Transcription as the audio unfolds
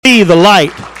be the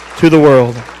light to the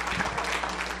world.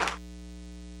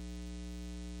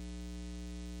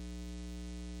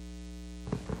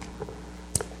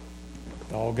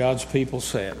 All God's people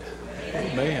said,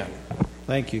 Amen.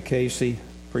 Thank you, Casey.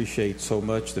 Appreciate so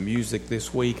much the music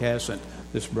this week. Hasn't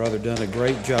this brother done a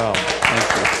great job?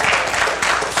 Thank you.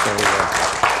 So,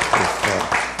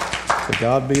 to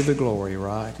God be the glory,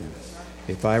 right? And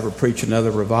if I ever preach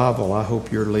another revival, I hope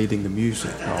you're leading the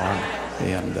music, all right?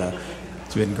 And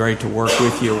it's been great to work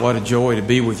with you. What a joy to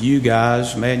be with you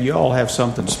guys. Man, you all have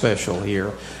something special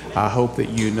here. I hope that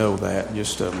you know that.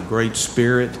 Just a great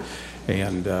spirit.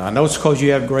 And I know it's because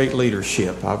you have great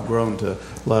leadership. I've grown to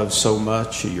love so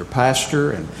much your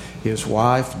pastor and his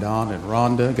wife, Don and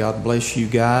Rhonda. God bless you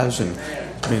guys. And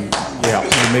amen.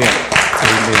 Amen.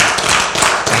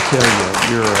 I tell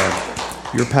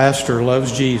you, your pastor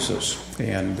loves Jesus,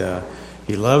 and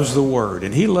he loves the Word,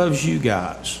 and he loves you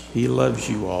guys. He loves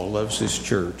you all, loves this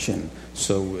church, and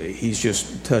so he's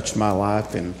just touched my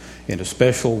life in a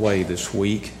special way this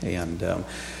week. And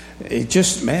it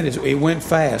just, man, it went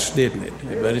fast, didn't it?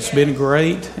 But it's been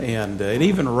great, and it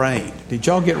even rained. Did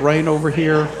y'all get rain over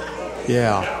here?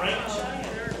 Yeah.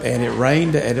 And it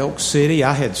rained at Elk City.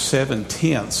 I had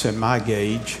 7/10 in my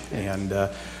gauge, and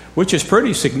which is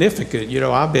pretty significant. You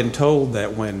know, I've been told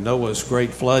that when Noah's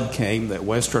great flood came, that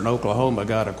western Oklahoma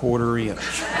got a 1/4 inch.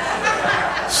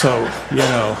 So, you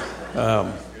know,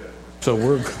 so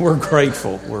we're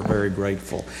grateful. We're very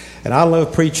grateful. And I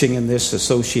love preaching in this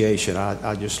association.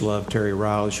 I just love Terry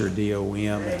Riles, your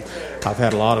DOM. And I've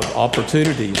had a lot of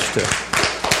opportunities to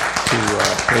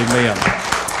amen.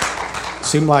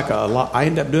 Seemed like a lot. I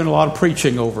end up doing a lot of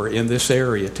preaching over in this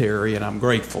area, Terry, and I'm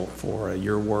grateful for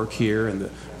your work here and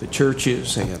the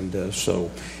churches. And so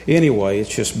anyway,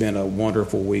 it's just been a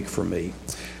wonderful week for me.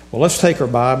 Well, let's take our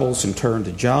Bibles and turn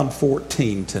to John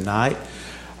 14 tonight.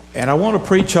 And I want to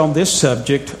preach on this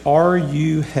subject, Are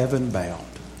You Heaven Bound?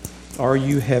 Are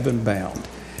you heaven bound?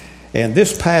 And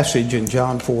this passage in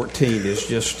John 14 is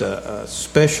just a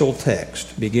special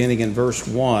text, beginning in verse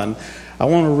 1. I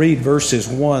want to read verses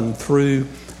 1 through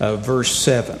verse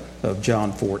 7 of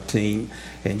John 14.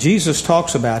 And Jesus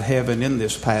talks about heaven in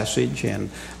this passage, and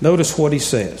notice what he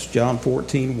says, John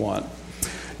 14:1.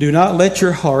 Do not let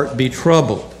your heart be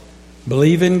troubled.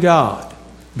 Believe in God.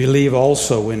 Believe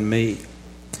also in me.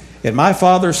 In my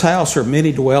Father's house are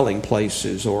many dwelling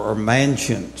places or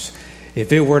mansions.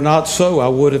 If it were not so, I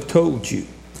would have told you.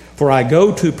 For I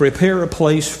go to prepare a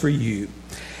place for you.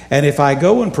 And if I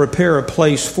go and prepare a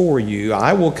place for you,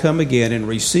 I will come again and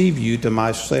receive you to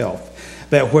myself,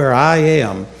 that where I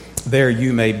am, there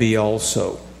you may be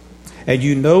also. And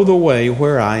you know the way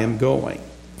where I am going.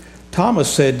 Thomas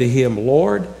said to him,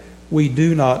 Lord, we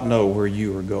do not know where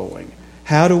you are going.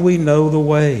 How do we know the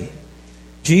way?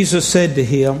 Jesus said to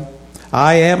him,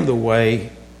 I am the way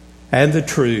and the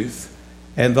truth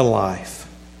and the life.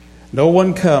 No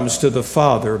one comes to the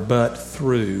Father but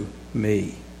through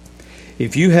me.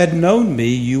 If you had known me,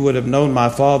 you would have known my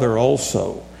Father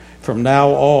also. From now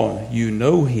on, you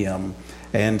know him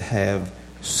and have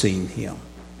seen him.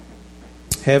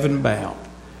 Heaven bound.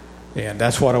 And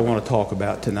that's what I want to talk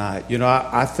about tonight. You know,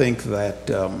 I think that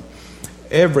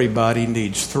everybody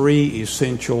needs 3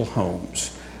 essential homes.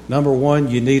 Number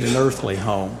 1, you need an earthly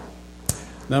home.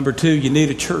 Number 2, you need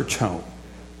a church home.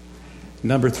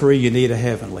 Number 3, you need a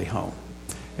heavenly home.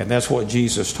 And that's what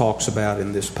Jesus talks about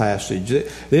in this passage.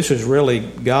 This is really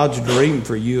God's dream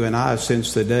for you and I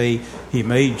since the day he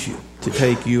made you, to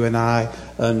take you and I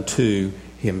unto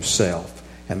himself.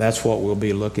 And that's what we'll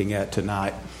be looking at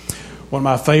tonight. One of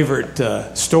my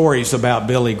favorite stories about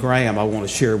Billy Graham I want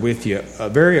to share with you.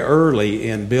 Very early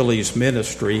in Billy's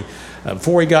ministry,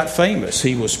 before he got famous,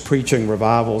 he was preaching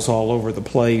revivals all over the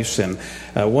place. And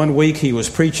one week he was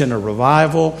preaching a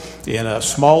revival in a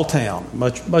small town,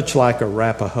 much like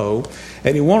Arapahoe.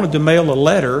 And he wanted to mail a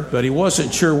letter, but he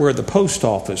wasn't sure where the post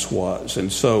office was.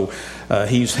 And so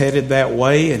he's headed that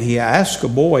way, and he asked a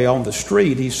boy on the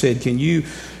street, he said, Can you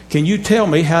tell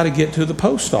me how to get to the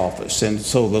post office? And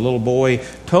so the little boy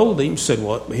told him, said,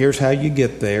 well, here's how you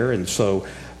get there. And so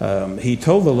he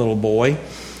told the little boy,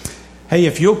 hey,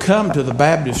 if you'll come to the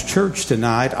Baptist church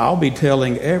tonight, I'll be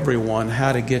telling everyone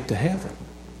how to get to heaven.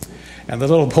 And the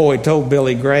little boy told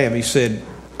Billy Graham, he said,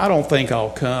 I don't think I'll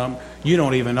come. You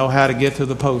don't even know how to get to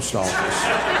the post office.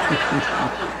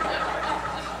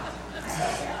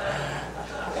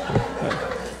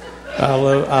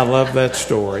 I love that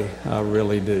story. I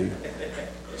really do.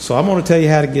 So I'm going to tell you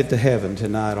how to get to heaven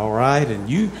tonight, all right? And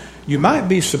you might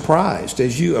be surprised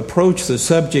as you approach the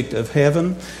subject of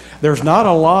heaven. There's not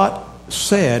a lot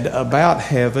said about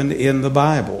heaven in the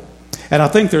Bible. And I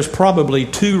think there's probably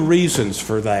two reasons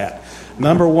for that.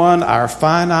 Number one, our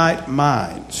finite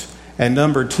minds. And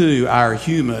number two, our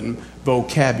human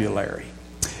vocabulary.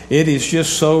 It is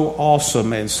just so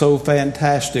awesome and so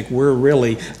fantastic. We're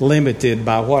really limited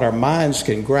by what our minds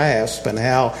can grasp and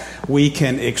how we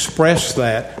can express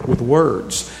that with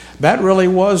words. That really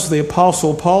was the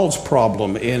Apostle Paul's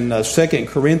problem in 2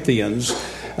 Corinthians,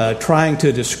 trying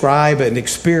to describe an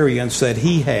experience that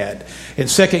he had. In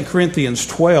 2 Corinthians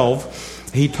 12,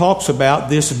 he talks about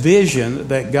this vision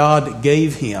that God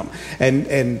gave him.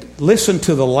 And listen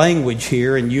to the language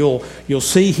here, and you'll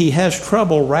see he has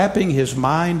trouble wrapping his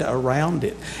mind around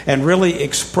it and really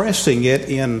expressing it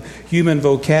in human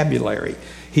vocabulary.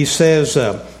 He says,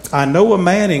 I know a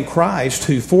man in Christ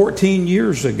who 14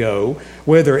 years ago,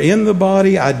 whether in the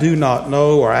body I do not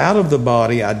know or out of the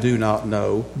body I do not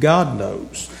know, God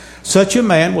knows. Such a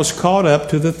man was caught up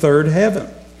to the third heaven.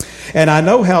 And I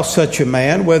know how such a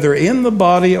man, whether in the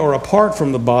body or apart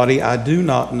from the body, I do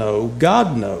not know,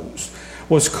 God knows,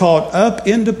 was caught up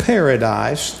into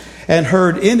paradise and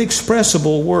heard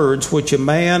inexpressible words which a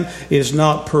man is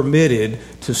not permitted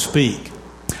to speak.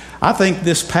 I think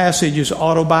this passage is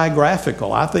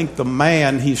autobiographical. I think the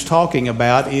man he's talking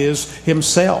about is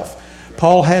himself.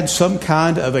 Paul had some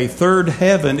kind of a third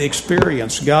heaven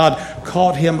experience. God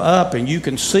caught him up, and you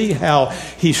can see how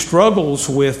he struggles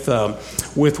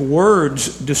with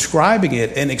words describing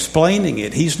it and explaining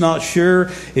it. He's not sure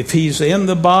if he's in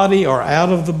the body or out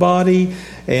of the body,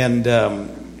 and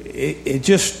it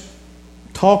just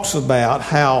talks about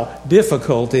how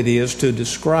difficult it is to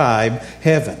describe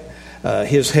heaven.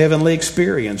 His heavenly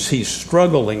experience, he's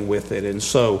struggling with it, and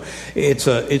so it's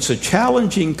a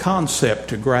challenging concept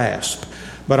to grasp.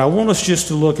 But I want us just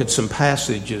to look at some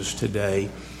passages today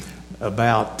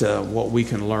about what we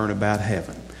can learn about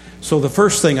heaven. So the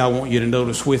first thing I want you to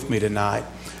notice with me tonight,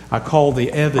 I call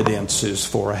the evidences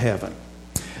for a heaven.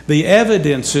 The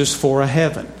evidences for a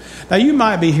heaven. Now, you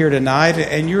might be here tonight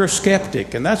and you're a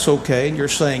skeptic, and that's okay. And you're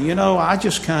saying, I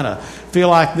just kind of feel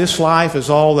like this life is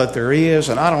all that there is,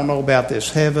 and I don't know about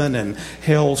this heaven and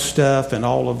hell stuff and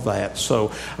all of that.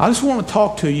 So I just want to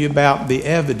talk to you about the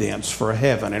evidence for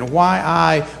heaven and why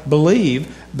I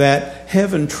believe that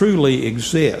heaven truly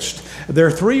exists. There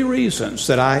are three reasons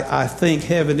that I think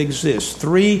heaven exists.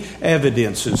 Three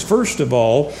evidences. First of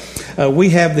all,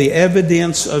 we have the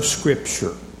evidence of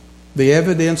Scripture. The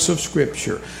evidence of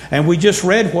Scripture. And we just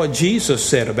read what Jesus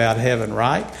said about heaven,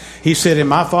 right? He said, in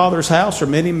my Father's house are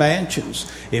many mansions.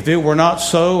 If it were not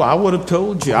so, I would have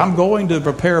told you. I'm going to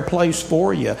prepare a place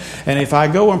for you. And if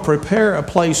I go and prepare a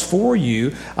place for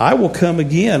you, I will come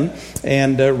again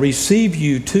and receive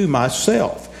you to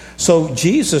myself. So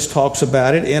Jesus talks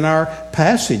about it in our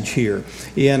passage here,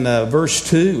 in verse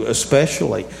 2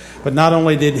 especially. But not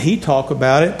only did he talk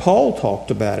about it, Paul talked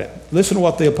about it. Listen to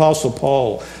what the Apostle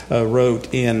Paul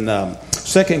wrote in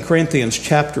 2 Corinthians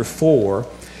chapter 4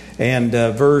 and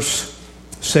verse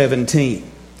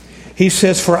 17. He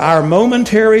says, for our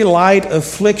momentary light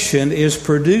affliction is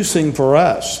producing for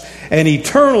us an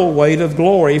eternal weight of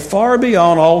glory far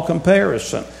beyond all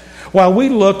comparison. While we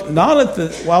look not at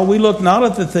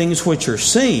the things which are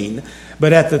seen,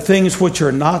 but at the things which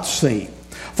are not seen.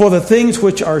 For the things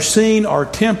which are seen are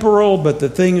temporal, but the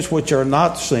things which are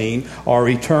not seen are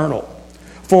eternal.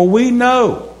 For we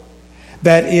know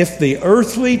that if the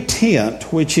earthly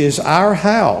tent, which is our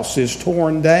house, is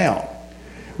torn down,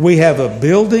 we have a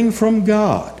building from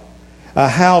God, a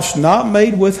house not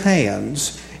made with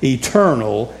hands,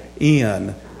 eternal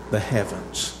in the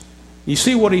heavens. You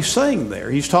see what he's saying there?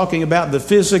 He's talking about the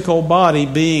physical body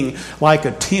being like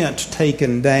a tent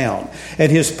taken down.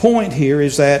 And his point here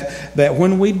is that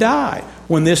when we die,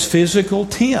 when this physical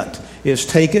tent is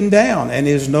taken down and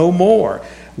is no more,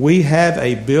 we have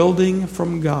a building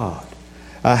from God,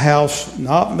 a house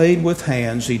not made with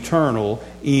hands, eternal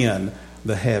in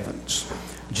the heavens.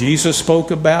 Jesus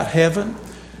spoke about heaven.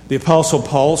 The Apostle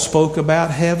Paul spoke about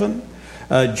heaven.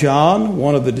 John,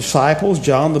 one of the disciples,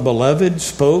 John the Beloved,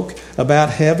 spoke about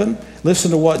heaven.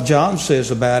 Listen to what John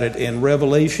says about it in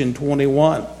Revelation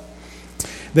 21.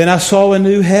 Then I saw a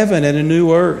new heaven and a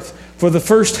new earth, for the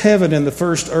first heaven and the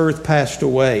first earth passed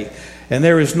away, and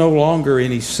there is no longer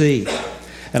any sea.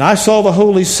 And I saw the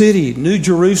holy city, New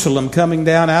Jerusalem, coming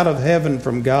down out of heaven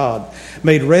from God,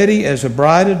 made ready as a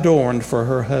bride adorned for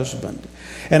her husband.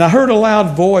 And I heard a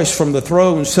loud voice from the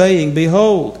throne saying,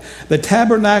 behold, the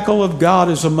tabernacle of God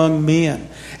is among men,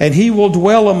 and he will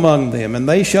dwell among them, and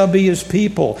they shall be his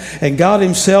people, and God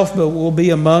himself will be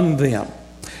among them.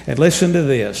 And listen to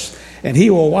this, and he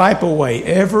will wipe away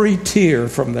every tear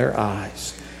from their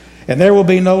eyes. And there will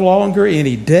be no longer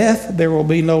any death. There will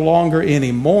be no longer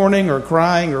any mourning or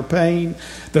crying or pain.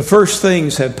 The first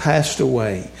things have passed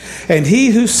away. And he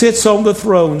who sits on the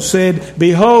throne said,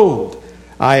 Behold,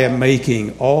 I am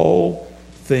making all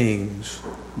things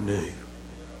new.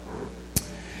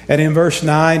 And in verse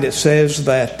 9 it says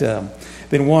that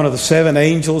then one of the 7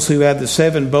 angels who had the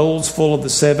 7 bowls full of the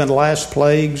 7 last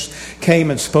plagues came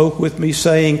and spoke with me,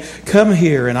 saying, Come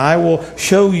here, and I will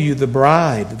show you the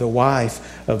bride, the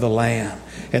wife of the Lamb.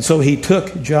 And so he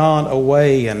took John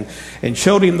away and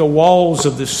showed him the walls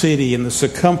of the city and the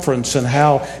circumference and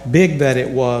how big that it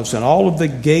was and all of the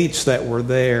gates that were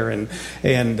there. And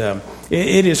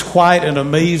it is quite an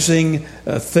amazing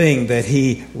thing that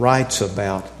he writes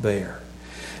about there.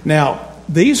 Now,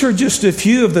 these are just a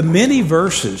few of the many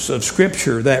verses of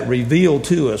Scripture that reveal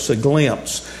to us a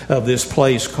glimpse of this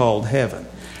place called heaven.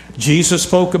 Jesus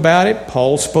spoke about it.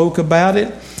 Paul spoke about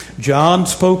it. John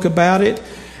spoke about it.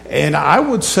 And I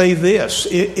would say this,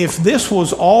 if this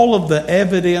was all of the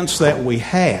evidence that we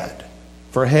had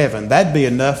for heaven, that'd be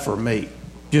enough for me,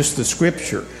 just the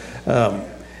Scripture.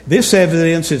 This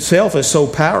evidence itself is so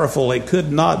powerful it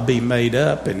could not be made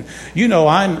up. And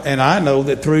I know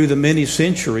that through the many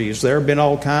centuries there have been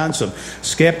all kinds of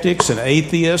skeptics and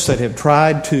atheists that have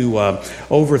tried to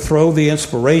overthrow the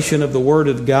inspiration of the Word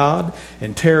of God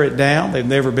and tear it down. They've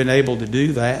never been able to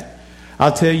do that.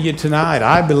 I'll tell you tonight,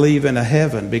 I believe in a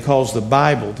heaven because the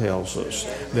Bible tells us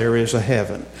there is a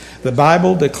heaven. The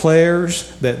Bible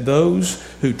declares that those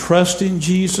who trust in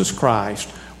Jesus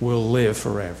Christ will live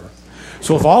forever.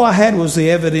 So if all I had was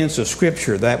the evidence of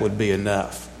Scripture, that would be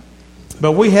enough.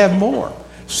 But we have more.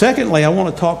 Secondly, I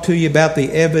want to talk to you about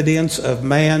the evidence of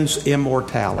man's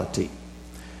immortality.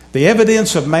 The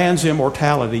evidence of man's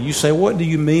immortality. You say, what do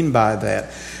you mean by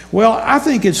that? Well, I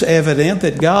think it's evident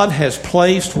that God has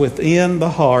placed within the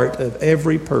heart of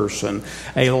every person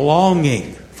a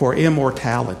longing for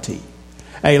immortality,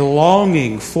 a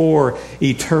longing for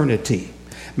eternity.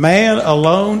 Man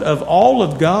alone of all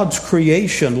of God's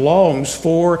creation longs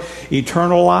for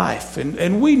eternal life.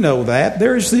 And we know that.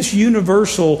 There's this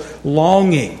universal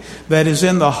longing that is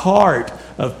in the heart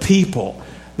of people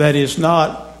that is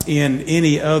not in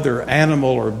any other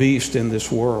animal or beast in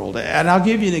this world. And I'll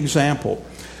give you an example.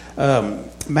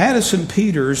 Madison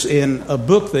Peters, in a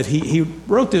book that he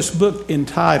wrote this book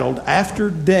entitled After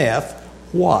Death,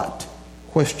 What? ?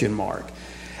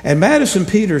 And Madison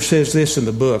Peters says this in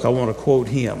the book. I want to quote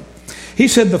him. He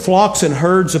said, the flocks and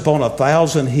herds upon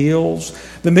 1,000 hills,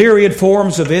 the myriad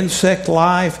forms of insect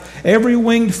life, every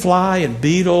winged fly and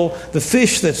beetle, the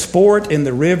fish that sport in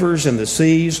the rivers and the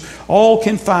seas, all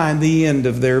can find the end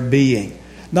of their being.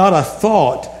 Not a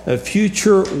thought of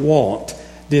future want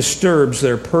disturbs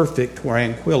their perfect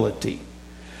tranquility.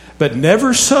 But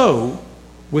never so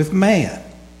with man.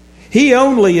 He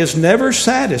only is never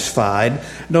satisfied,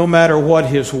 no matter what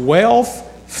his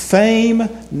wealth, fame,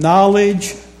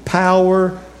 knowledge,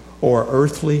 power, or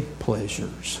earthly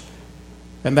pleasures.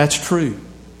 And that's true.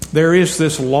 There is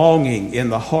this longing in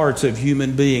the hearts of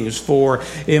human beings for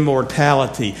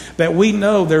immortality, that we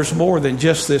know there's more than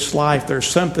just this life. There's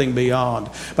something beyond.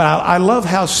 But I love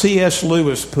how C.S.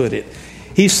 Lewis put it.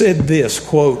 He said this,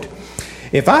 quote,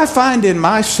 if I find in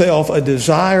myself a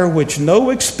desire which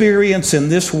no experience in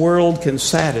this world can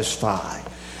satisfy,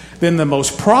 then the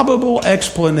most probable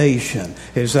explanation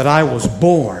is that I was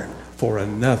born for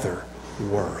another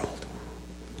world.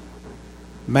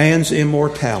 Man's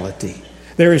immortality.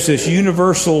 There is this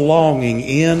universal longing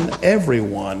in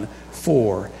everyone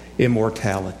for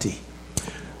immortality.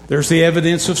 There's the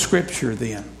evidence of Scripture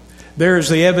then. There's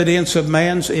the evidence of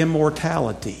man's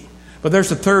immortality. But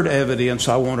there's a third evidence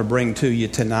I want to bring to you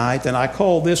tonight, and I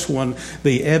call this one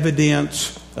the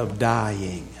evidence of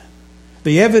dying.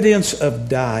 The evidence of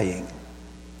dying.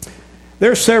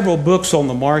 There are several books on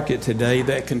the market today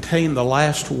that contain the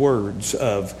last words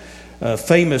of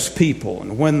famous people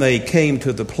and when they came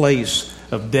to the place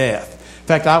of death. In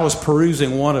fact, I was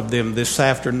perusing one of them this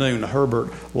afternoon.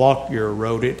 Herbert Lockyer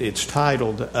wrote it. It's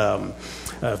titled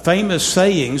Famous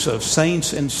Sayings of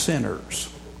Saints and Sinners.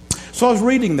 So I was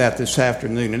reading that this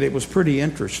afternoon, and it was pretty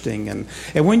interesting. And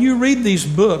when you read these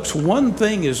books, one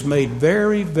thing is made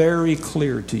very, very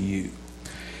clear to you.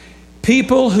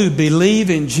 People who believe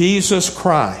in Jesus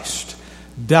Christ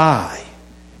die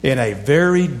in a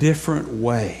very different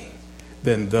way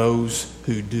than those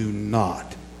who do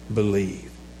not believe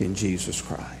in Jesus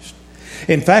Christ.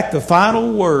 In fact, the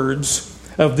final words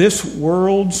of this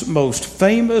world's most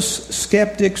famous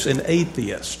skeptics and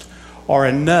atheists are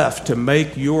enough to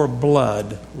make your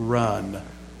blood run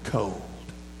cold.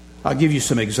 I'll give you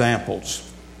some examples.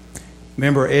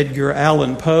 Remember Edgar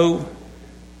Allan Poe?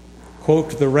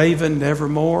 Quote the Raven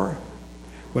nevermore.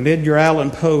 When Edgar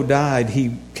Allan Poe died,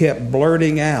 he kept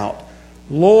blurting out,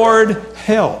 "Lord,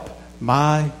 help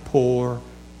my poor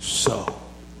soul."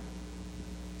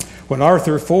 When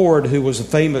Arthur Ford, who was a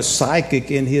famous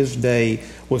psychic in his day,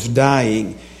 was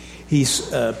dying,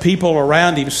 people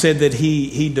around him said that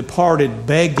he departed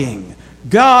begging,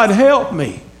 "God help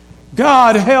me,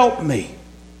 God help me."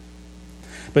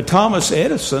 But Thomas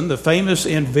Edison, the famous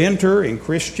inventor and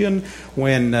Christian,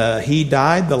 when he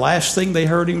died, the last thing they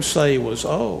heard him say was,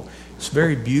 "Oh, it's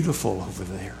very beautiful over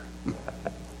there."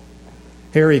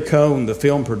 Harry Cohn, the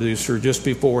film producer, just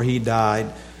before he died,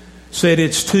 said,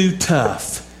 "It's too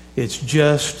tough. It's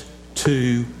just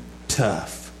too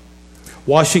tough."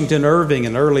 Washington Irving,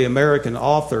 an early American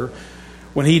author,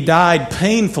 when he died,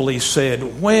 painfully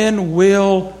said, "When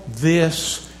will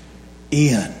this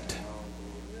end?"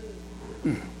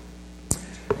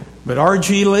 But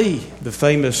R.G. Lee, the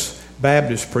famous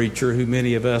Baptist preacher who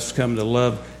many of us come to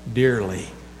love dearly,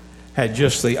 had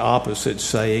just the opposite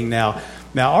saying. Now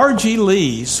R.G.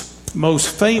 Lee's most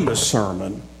famous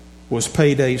sermon was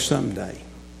Payday Someday.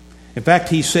 In fact,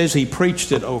 he says he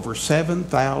preached it over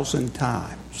 7,000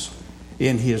 times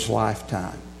in his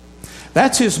lifetime.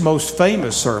 That's his most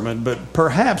famous sermon, but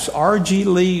perhaps R.G.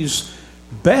 Lee's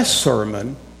best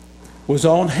sermon was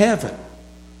on heaven.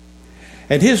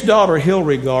 And his daughter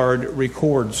Hildegard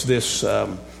records this,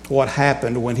 what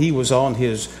happened when he was on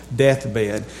his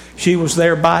deathbed. She was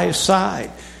there by his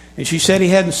side. And she said he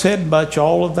hadn't said much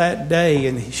all of that day.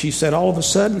 And she said all of a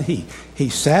sudden he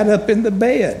sat up in the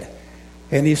bed.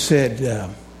 And he said,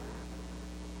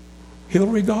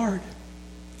 "Hildegard,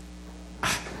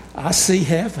 I see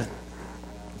heaven.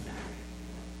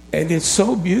 And it's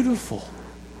so beautiful.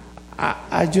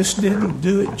 I just didn't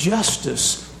do it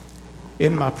justice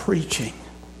in my preaching."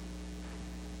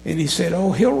 And he said,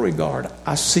 "Oh, Hildegard,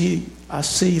 I see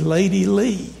Lady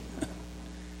Lee."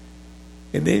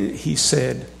 And then he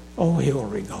said, "Oh,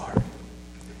 Hildegard,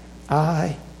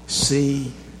 I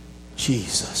see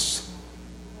Jesus."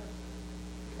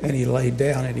 And he laid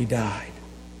down and he died.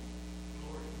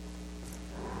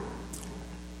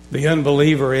 The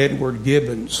unbeliever Edward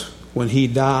Gibbons, when he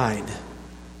died,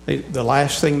 the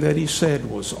last thing that he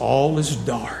said was, "All is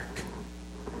dark,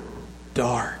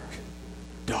 dark,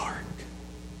 dark."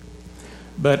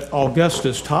 But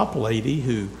Augustus Toplady,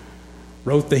 who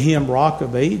wrote the hymn "Rock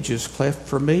of Ages, Cleft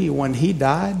for Me," when he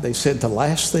died, they said the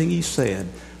last thing he said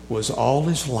was, "All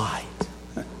is light,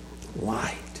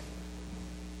 light,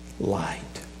 light."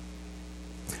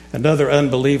 Another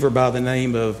unbeliever by the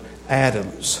name of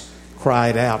Adams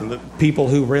cried out, and the people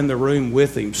who were in the room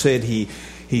with him said he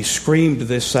screamed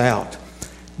this out,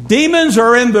 "Demons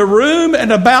are in the room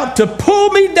and about to pull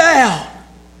me down."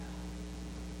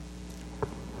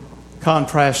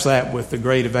 Contrast that with the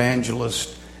great evangelist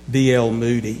D.L.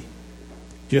 Moody.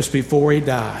 Just before he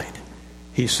died,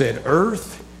 he said,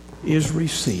 "Earth is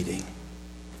receding,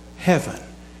 heaven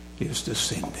is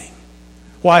descending."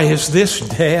 Why is this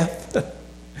death?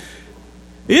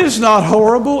 It is not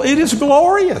horrible, it is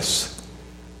glorious.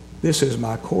 This is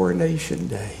my coronation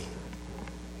day.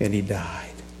 And he died.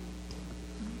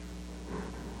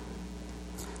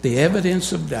 The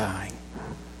evidence of dying.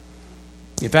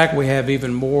 In fact, we have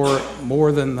even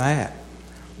more than that.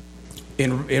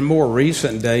 In more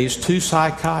recent days, two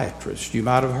psychiatrists, you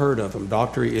might have heard of them,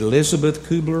 Dr. Elizabeth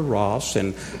Kubler-Ross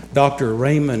and Dr.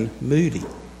 Raymond Moody.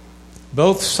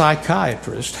 Both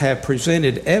psychiatrists have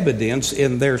presented evidence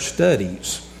in their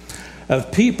studies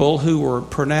of people who were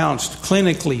pronounced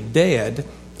clinically dead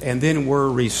and then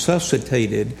were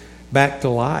resuscitated back to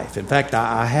life. In fact,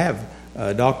 I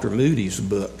have Dr. Moody's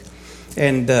book.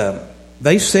 And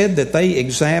they said that they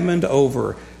examined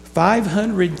over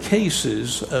 500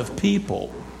 cases of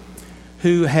people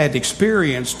who had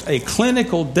experienced a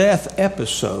clinical death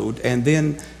episode and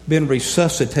then been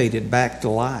resuscitated back to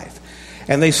life.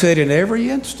 And they said in every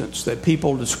instance that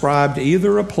people described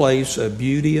either a place of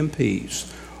beauty and peace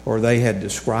or they had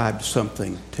described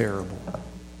something terrible.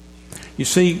 You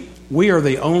see, we are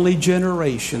the only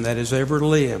generation that has ever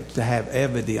lived to have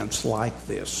evidence like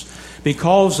this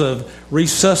because of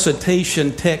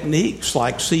resuscitation techniques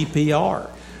like CPR.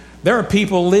 There are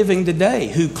people living today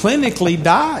who clinically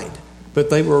died,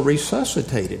 but they were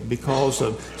resuscitated because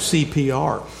of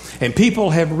CPR. And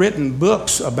people have written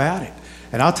books about it.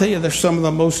 And I'll tell you, there's some of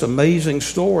the most amazing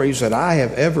stories that I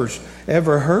have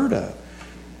ever heard of.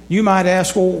 You might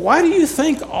ask, well, why do you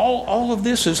think all of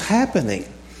this is happening?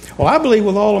 Well, I believe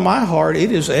with all of my heart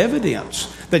it is evidence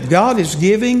that God is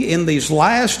giving in these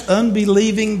last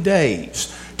unbelieving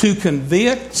days to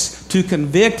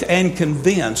convict and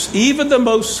convince even the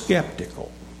most skeptical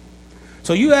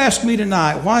So you ask me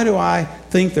tonight, why do I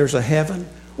think there's a heaven?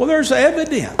 Well, there's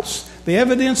evidence. The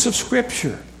evidence of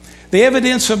Scripture. The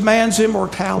evidence of man's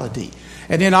immortality.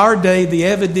 And in our day, the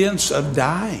evidence of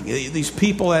dying. These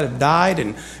people that have died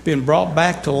and been brought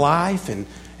back to life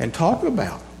and talk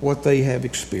about what they have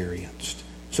experienced.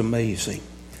 It's amazing.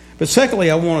 But secondly,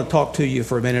 I want to talk to you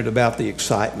for a minute about the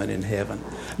excitement in heaven.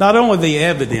 Not only the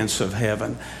evidence of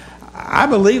heaven. I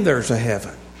believe there's a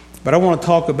heaven. But I want to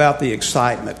talk about the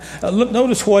excitement.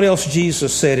 Notice what else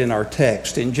Jesus said in our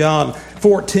text. In John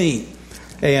 14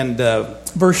 and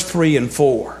verse 3 and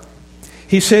 4.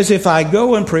 He says, if I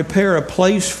go and prepare a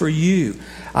place for you,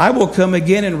 I will come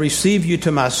again and receive you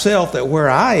to myself, that where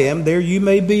I am, there you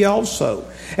may be also.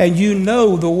 And you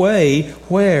know the way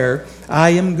where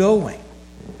I am going.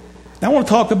 Now, I want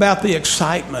to talk about the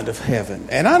excitement of heaven.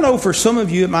 And I know for some of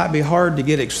you it might be hard to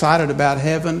get excited about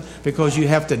heaven because you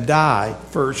have to die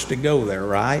first to go there,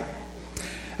 right?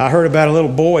 I heard about a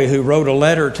little boy who wrote a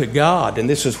letter to God, and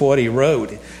this is what he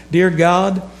wrote. Dear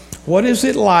God, what is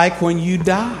it like when you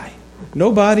die?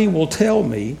 Nobody will tell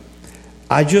me.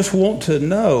 I just want to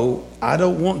know. I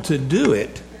don't want to do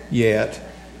it yet.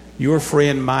 Your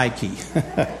friend Mikey.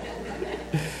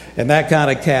 And that kind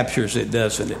of captures it,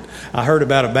 doesn't it? I heard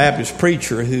about a Baptist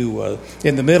preacher who,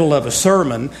 in the middle of a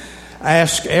sermon,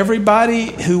 asked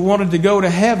everybody who wanted to go to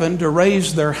heaven to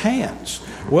raise their hands.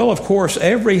 Well, of course,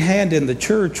 every hand in the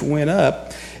church went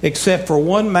up except for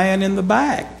one man in the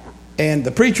back. And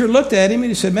the preacher looked at him and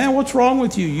he said, man, what's wrong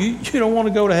with you? You don't want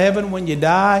to go to heaven when you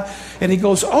die? And he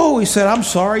goes, oh, he said, I'm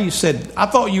sorry. He said, I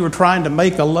thought you were trying to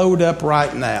make a load up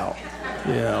right now.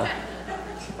 You know.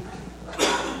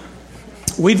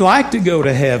 We'd like to go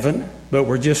to heaven, but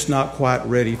we're just not quite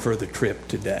ready for the trip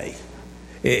today.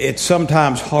 It's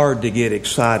sometimes hard to get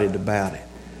excited about it.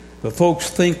 But folks,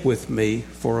 think with me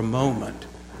for a moment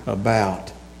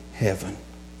about heaven.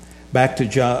 Back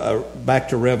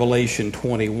to Revelation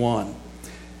 21.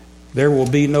 There will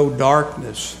be no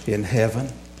darkness in heaven.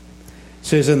 It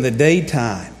says in the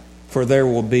daytime, for there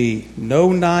will be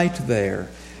no night there.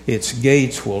 Its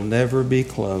gates will never be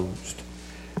closed.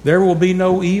 There will be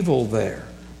no evil there.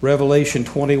 Revelation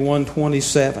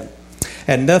 21:27.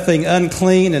 And nothing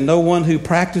unclean and no one who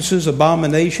practices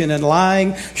abomination and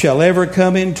lying shall ever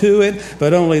come into it,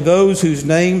 but only those whose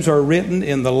names are written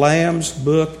in the Lamb's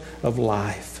book of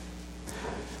life.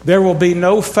 There will be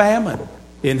no famine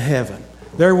in heaven.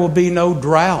 There will be no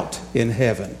drought in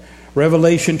heaven.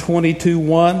 Revelation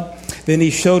 22:1. Then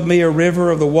he showed me a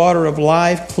river of the water of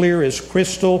life, clear as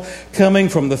crystal, coming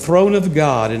from the throne of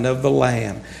God and of the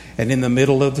Lamb, and in the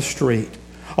middle of the street.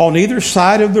 On either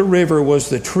side of the river was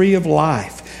the tree of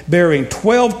life, bearing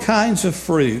 12 kinds of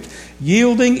fruit,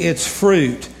 yielding its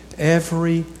fruit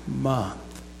every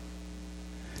month.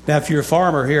 Now, if you're a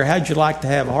farmer here, how'd you like to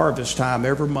have harvest time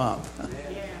every month?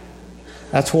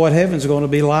 That's what heaven's going to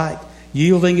be like,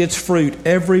 yielding its fruit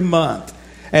every month.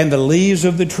 And the leaves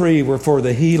of the tree were for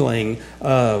the healing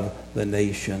of the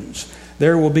nations.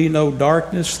 There will be no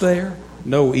darkness there,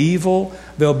 no evil.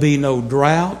 There'll be no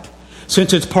drought.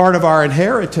 Since it's part of our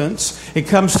inheritance, it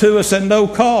comes to us at no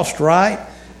cost, right?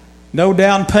 No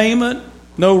down payment,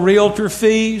 no realtor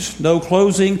fees, no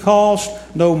closing costs,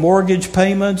 no mortgage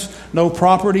payments, no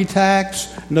property tax,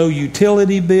 no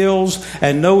utility bills,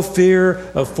 and no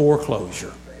fear of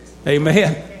foreclosure.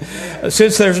 Amen.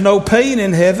 Since there's no pain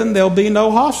in heaven, there'll be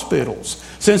no hospitals.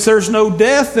 Since there's no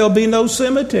death, there'll be no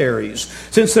cemeteries.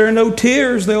 Since there are no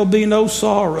tears, there'll be no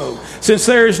sorrow. Since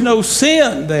there is no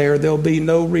sin there'll be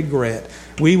no regret.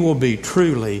 We will be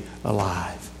truly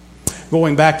alive.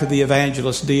 Going back to the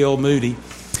evangelist D.L. Moody,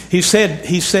 he said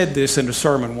this in a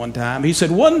sermon one time. He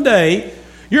said, one day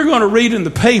you're going to read in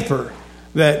the paper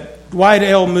that Dwight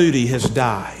L. Moody has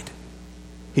died.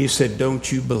 He said,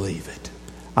 don't you believe it.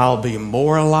 I'll be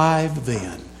more alive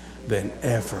then than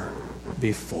ever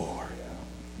before.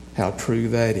 How true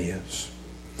that is.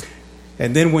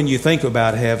 And then when you think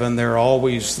about heaven, there are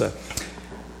always I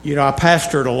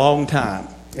pastored a long time,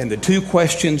 and the two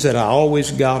questions that I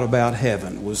always got about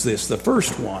heaven was this. The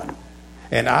first one,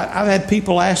 and I've had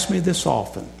people ask me this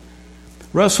often,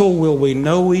 Russell, will we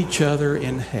know each other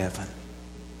in heaven?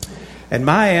 And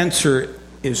my answer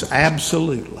is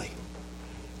absolutely.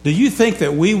 Do you think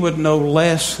that we would know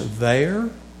less there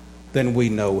than we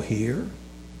know here?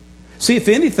 See, if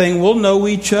anything, we'll know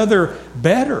each other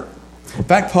better. In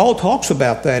fact, Paul talks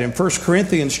about that in 1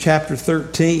 Corinthians chapter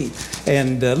 13.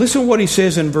 And listen to what he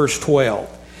says in verse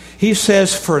 12. He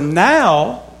says, for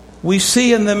now we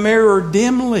see in the mirror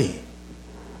dimly,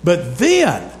 but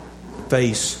then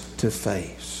face to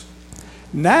face.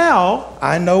 Now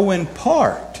I know in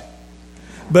part,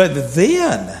 but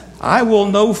then I will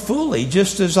know fully,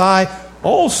 just as I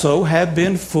also have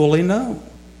been fully known.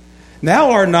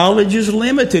 Now our knowledge is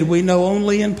limited. We know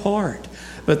only in part.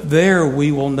 But there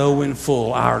we will know in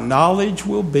full. Our knowledge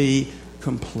will be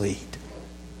complete.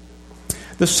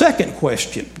 The second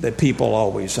question that people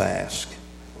always ask,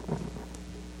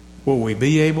 will we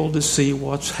be able to see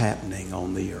what's happening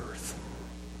on the earth?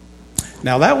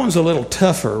 Now that one's a little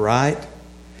tougher, right?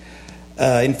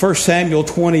 In 1 Samuel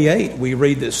 28, we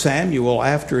read that Samuel,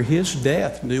 after his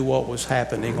death, knew what was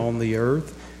happening on the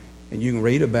earth. And you can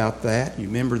read about that. You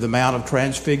remember the Mount of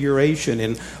Transfiguration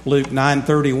in Luke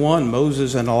 9:31.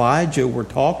 Moses and Elijah were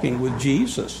talking with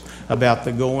Jesus about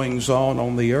the goings-on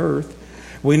on the earth.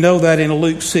 We know that in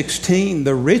Luke 16,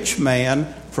 the rich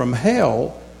man from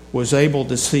hell was able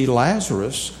to see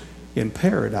Lazarus in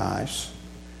paradise.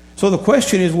 So the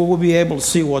question is, will we be able to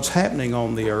see what's happening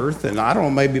on the earth? And I don't know,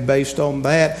 maybe based on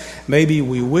that, maybe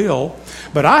we will.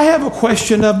 But I have a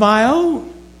question of my own.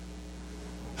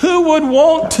 Who would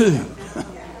want to?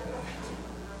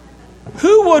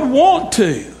 Who would want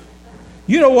to?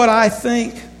 You know what I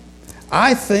think?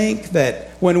 I think that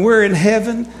when we're in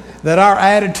heaven, that our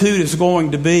attitude is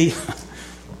going to be,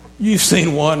 you've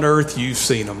seen one earth, you've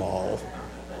seen them all.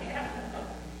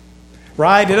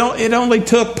 Right? It only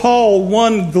took Paul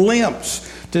one glimpse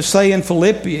to say in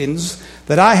Philippians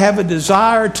that I have a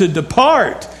desire to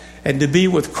depart and to be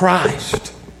with Christ,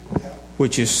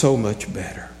 which is so much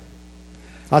better.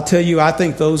 I'll tell you, I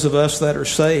think those of us that are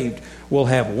saved will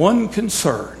have one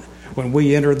concern when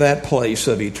we enter that place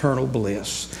of eternal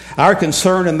bliss. Our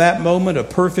concern in that moment of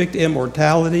perfect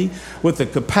immortality, with the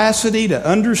capacity to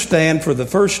understand for the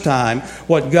first time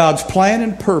what God's plan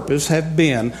and purpose have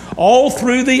been all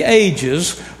through the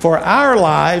ages for our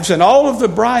lives and all of the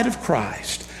bride of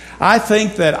Christ. I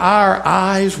think that our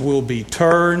eyes will be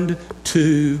turned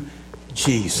to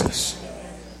Jesus.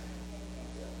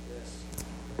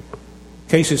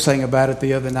 Casey sang about it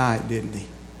the other night, didn't he?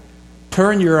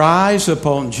 Turn your eyes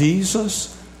upon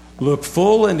Jesus, look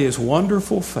full in his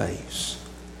wonderful face,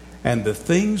 and the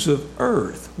things of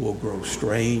earth will grow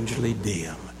strangely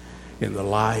dim in the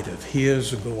light of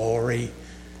his glory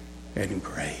and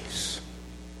grace.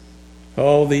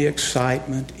 Oh, the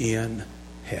excitement in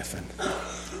heaven.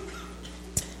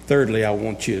 Thirdly, I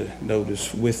want you to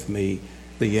notice with me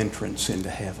the entrance into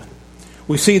heaven.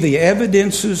 We see the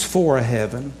evidences for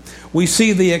heaven. We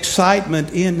see the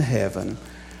excitement in heaven.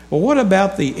 Well, what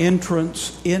about the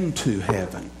entrance into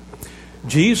heaven?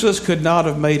 Jesus could not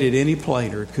have made it any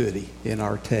plainer, could he, in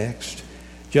our text?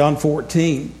 John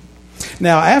 14.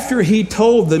 Now, after he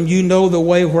told them, you know the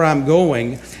way where I'm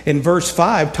going, in verse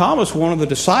 5, Thomas, one of the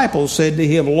disciples, said to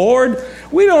him, Lord,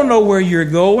 we don't know where you're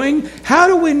going. How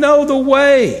do we know the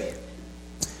way?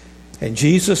 And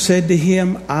Jesus said to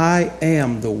him, I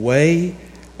am the way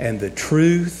and the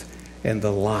truth and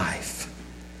the life.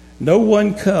 No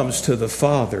one comes to the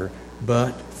Father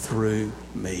but through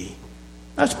me.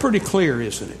 That's pretty clear,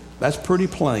 isn't it? That's pretty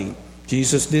plain.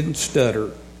 Jesus didn't stutter.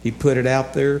 He put it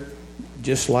out there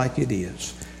just like it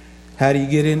is. How do you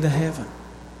get into heaven?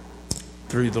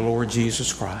 Through the Lord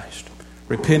Jesus Christ.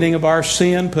 Repenting of our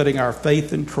sin, putting our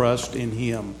faith and trust in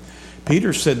him.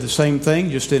 Peter said the same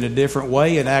thing, just in a different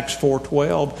way in Acts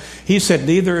 4:12. He said,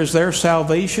 neither is there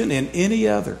salvation in any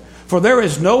other. For there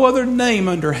is no other name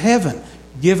under heaven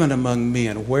given among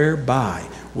men whereby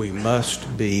we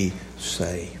must be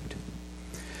saved.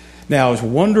 Now, as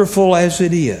wonderful as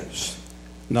it is,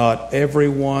 not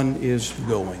everyone is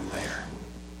going there.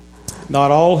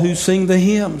 Not all who sing the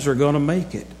hymns are going to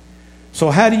make it.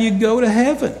 So how do you go to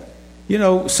heaven? You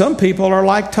know, some people are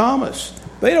like Thomas.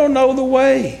 They don't know the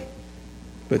way.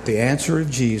 But the answer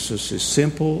of Jesus is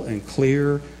simple and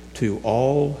clear to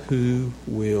all who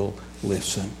will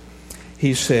listen.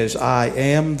 He says, I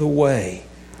am the way.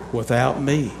 Without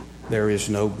me, there is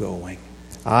no going.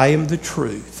 I am the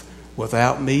truth.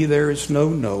 Without me, there is no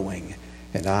knowing.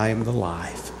 And I am the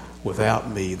life. Without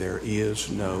me, there is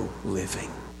no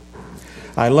living.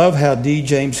 I love how D.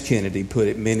 James Kennedy put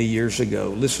it many years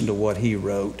ago. Listen to what he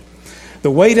wrote.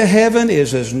 The way to heaven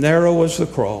is as narrow as the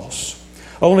cross.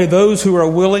 Only those who are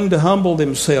willing to humble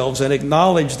themselves and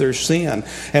acknowledge their sin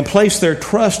and place their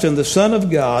trust in the Son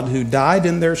of God who died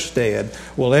in their stead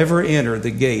will ever enter the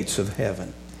gates of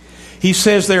heaven. He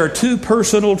says there are two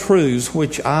personal truths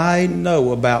which I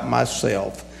know about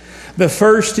myself. The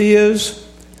first is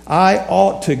I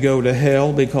ought to go to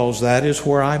hell because that is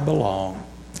where I belong.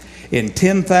 In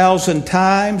 10,000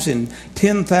 times, in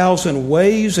 10,000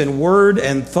 ways, in word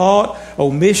and thought,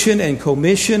 omission and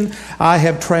commission, I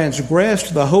have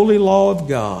transgressed the holy law of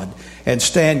God and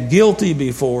stand guilty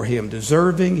before him,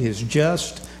 deserving his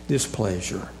just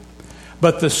displeasure.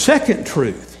 But the second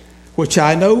truth, which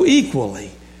I know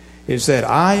equally, is that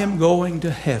I am going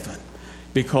to heaven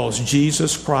because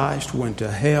Jesus Christ went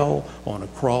to hell on a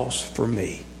cross for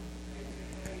me.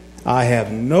 I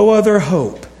have no other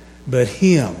hope but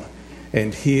Him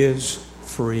and His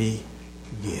free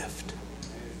gift.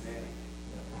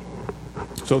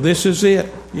 So this is it.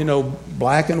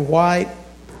 Black and white,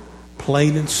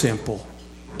 plain and simple.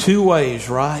 Two ways,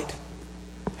 right?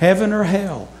 Heaven or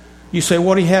hell. You say,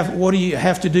 what do you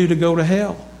have to do to go to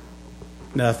hell?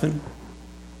 Nothing.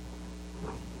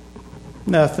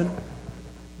 Nothing.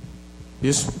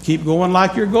 Just keep going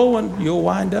like you're going. You'll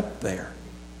wind up there.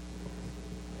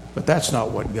 But that's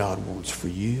not what God wants for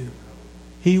you.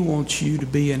 He wants you to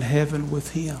be in heaven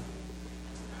with Him.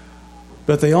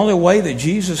 But the only way that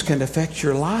Jesus can affect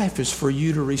your life is for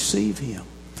you to receive Him.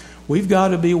 We've got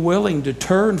to be willing to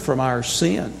turn from our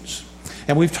sins.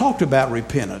 And we've talked about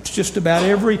repentance just about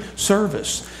every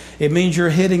service. It means you're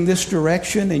heading this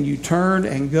direction and you turn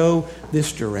and go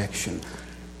this direction.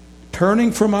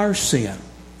 Turning from our sin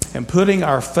and putting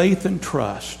our faith and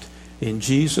trust in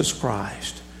Jesus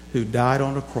Christ, who died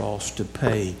on a cross to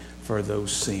pay for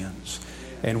those sins.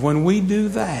 And when we do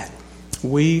that,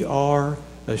 we are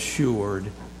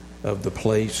assured of the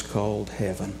place called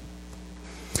heaven.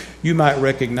 You might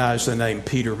recognize the name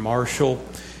Peter Marshall.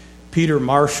 Peter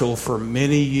Marshall, for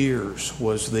many years,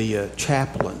 was the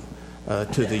chaplain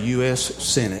to the U.S.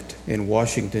 Senate in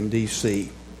Washington, D.C.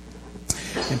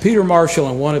 And Peter Marshall,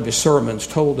 in one of his sermons,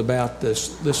 told about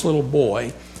this little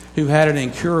boy who had an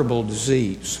incurable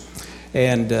disease.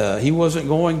 And he wasn't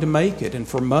going to make it. And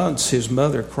for months, his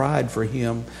mother cried for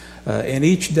him, and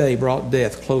each day brought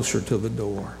death closer to the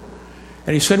door.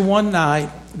 And he said one night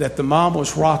that the mom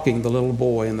was rocking the little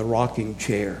boy in the rocking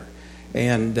chair.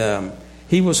 And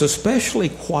he was especially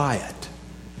quiet.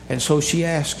 And so she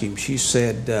asked him, she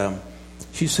said,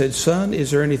 "Son,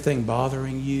 is there anything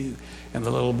bothering you?" And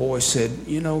the little boy said,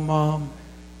 "Mom,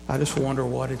 I just wonder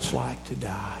what it's like to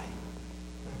die.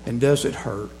 And does it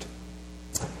hurt?"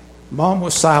 Mom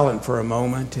was silent for a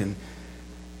moment, and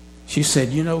she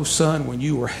said, "Son, when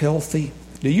you were healthy,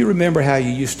 do you remember how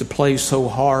you used to play so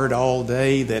hard all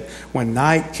day that when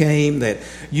night came that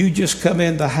you just come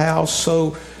in the house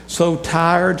so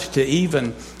tired to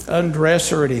even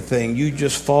undress or anything, you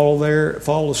just fall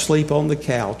asleep on the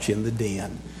couch in the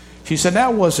den?" She said,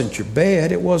 "That wasn't your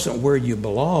bed. It wasn't where you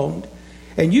belonged.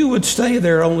 And you would stay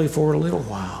there only for a little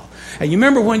while. And you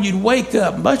remember when you'd wake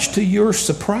up, much to your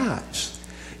surprise,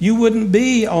 you wouldn't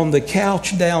be on the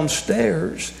couch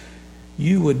downstairs.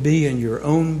 You would be in your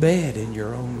own bed in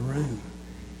your own room.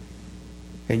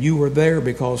 And you were there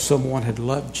because someone had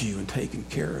loved you and taken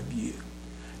care of you.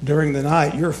 During the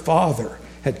night, your father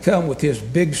had come with his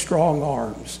big, strong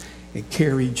arms and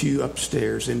carried you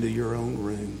upstairs into your own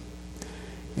room."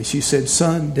 And she said,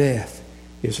 "Son, death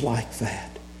is like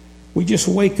that. We just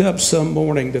wake up some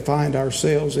morning to find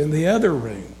ourselves in the other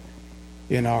room,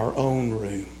 in our own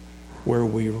room, where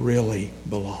we really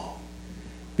belong,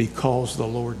 because the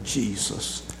Lord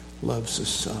Jesus loves us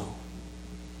so."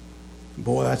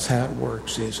 Boy, that's how it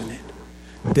works, isn't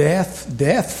it?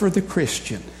 Death for the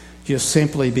Christian just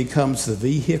simply becomes the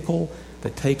vehicle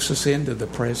that takes us into the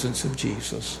presence of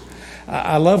Jesus.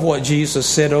 I love what Jesus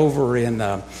said over in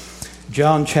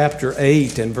John chapter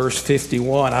 8 and verse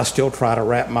 51. I still try to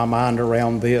wrap my mind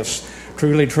around this.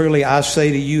 "Truly, truly, I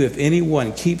say to you, if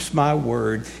anyone keeps my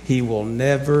word, he will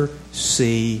never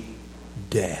see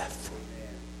death."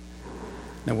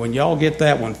 Now, when y'all get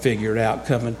that one figured out,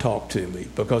 come and talk to me,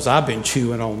 because I've been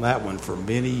chewing on that one for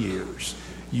many years.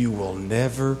 You will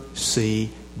never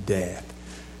see death.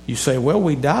 You say, "Well,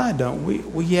 we die, don't we?"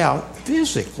 Well, yeah,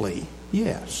 physically,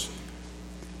 yes.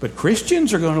 But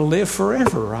Christians are going to live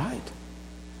forever, right?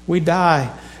 We die.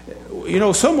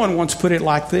 Someone once put it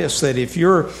like this, that if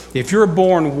you're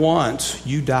born once,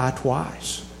 you die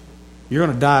twice. You're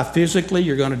going to die physically,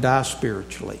 you're going to die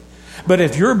spiritually. But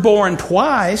if you're born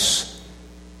twice,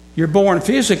 you're born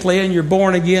physically and you're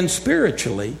born again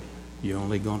spiritually, you're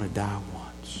only going to die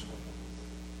once.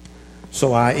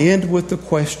 So I end with the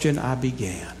question I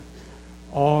began.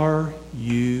 Are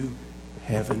you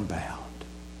heaven bound?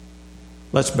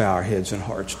 Let's bow our heads and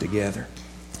hearts together.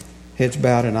 Heads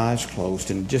bowed and eyes closed.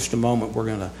 In just a moment, we're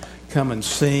going to come and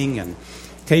sing. And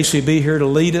Casey will be here to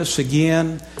lead us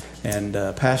again. And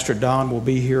Pastor Don will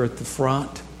be here at the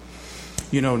front.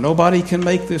 Nobody can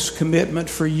make this commitment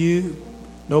for you.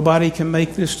 Nobody can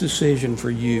make this decision for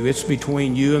you. It's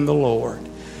between you and the Lord.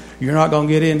 You're not going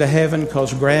to get into heaven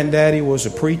because Granddaddy was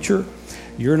a preacher.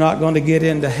 You're not going to get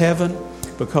into heaven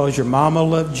because your mama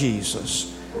loved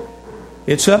Jesus.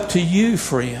 It's up to you,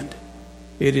 friend.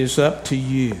 It is up to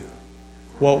you.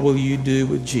 What will you do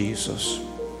with Jesus?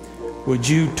 would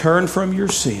you turn from your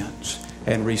sins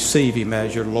and receive Him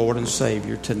as your Lord and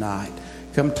Savior tonight?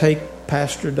 Come take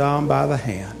Pastor Don by the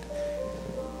hand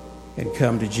and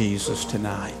come to Jesus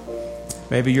tonight.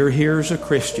 Maybe you're here as a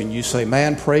Christian. You say,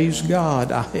 man, praise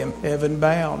God, I am heaven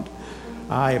bound.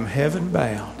 I am heaven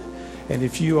bound. And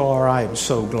if you are, I am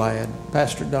so glad.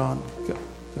 Pastor Don,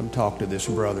 come talk to this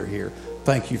brother here.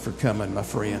 Thank you for coming, my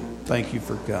friend. Thank you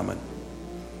for coming.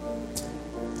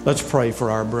 Let's pray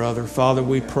for our brother. Father,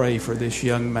 we pray for this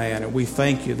young man, and we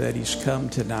thank you that he's come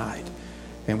tonight.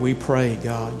 And we pray,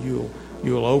 God,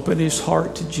 you'll open his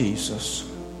heart to Jesus.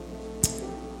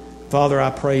 Father, I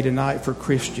pray tonight for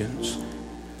Christians.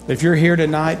 If you're here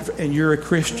tonight and you're a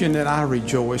Christian, then I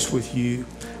rejoice with you.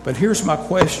 But here's my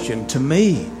question to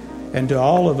me and to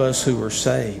all of us who are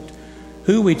saved.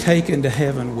 Who we take into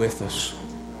heaven with us?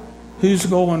 Who's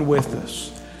going with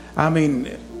us? I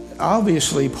mean,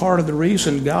 obviously, part of the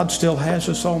reason God still has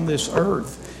us on this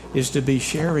earth is to be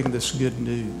sharing this good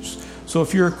news. So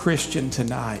if you're a Christian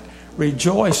tonight,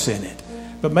 rejoice in it.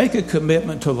 But make a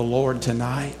commitment to the Lord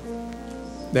tonight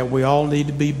that we all need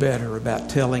to be better about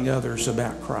telling others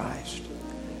about Christ.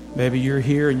 Maybe you're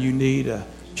here and you need a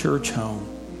church home.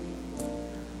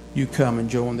 You come and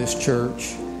join this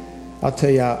church. I'll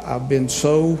tell you, I've been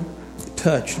so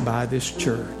touched by this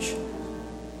church.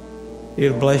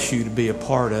 It'll bless you to be a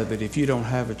part of it. If you don't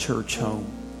have a church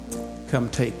home, come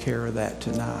take care of that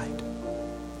tonight.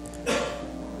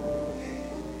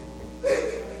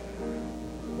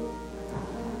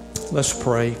 Let's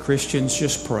pray. Christians,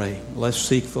 just pray. Let's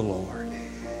seek the Lord.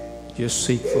 Just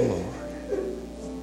seek the Lord.